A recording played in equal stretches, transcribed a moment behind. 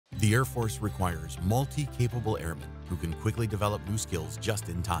The Air Force requires multi-capable airmen who can quickly develop new skills just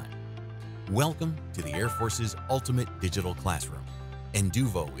in time. Welcome to the Air Force's ultimate digital classroom.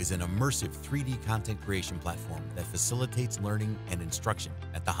 Enduvo is an immersive 3D content creation platform that facilitates learning and instruction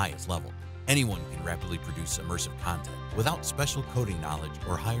at the highest level. Anyone can rapidly produce immersive content without special coding knowledge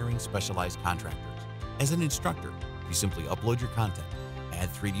or hiring specialized contractors. As an instructor, you simply upload your content, add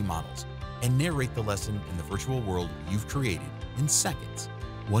 3D models, and narrate the lesson in the virtual world you've created in seconds.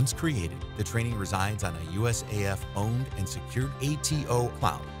 Once created, the training resides on a USAF-owned and secured ATO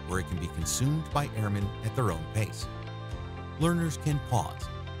cloud where it can be consumed by airmen at their own pace. Learners can pause,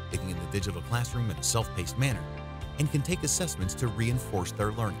 taking in the digital classroom in a self-paced manner, and can take assessments to reinforce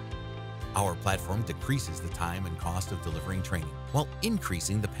their learning. Our platform decreases the time and cost of delivering training while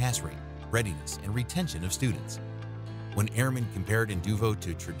increasing the pass rate, readiness, and retention of students. When airmen compared Enduvo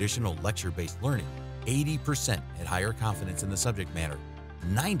to traditional lecture-based learning, 80% had higher confidence in the subject matter,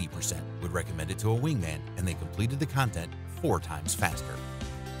 90% would recommend it to a wingman, and they completed the content 4 times faster.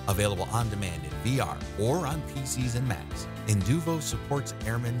 Available on demand in VR or on PCs and Macs, Enduvo supports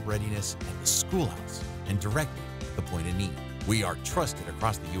airmen readiness at the schoolhouse and directly at the point of need. We are trusted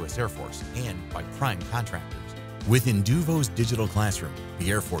across the U.S. Air Force and by prime contractors. With Enduvo's digital classroom, the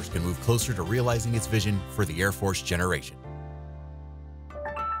Air Force can move closer to realizing its vision for the Air Force generation.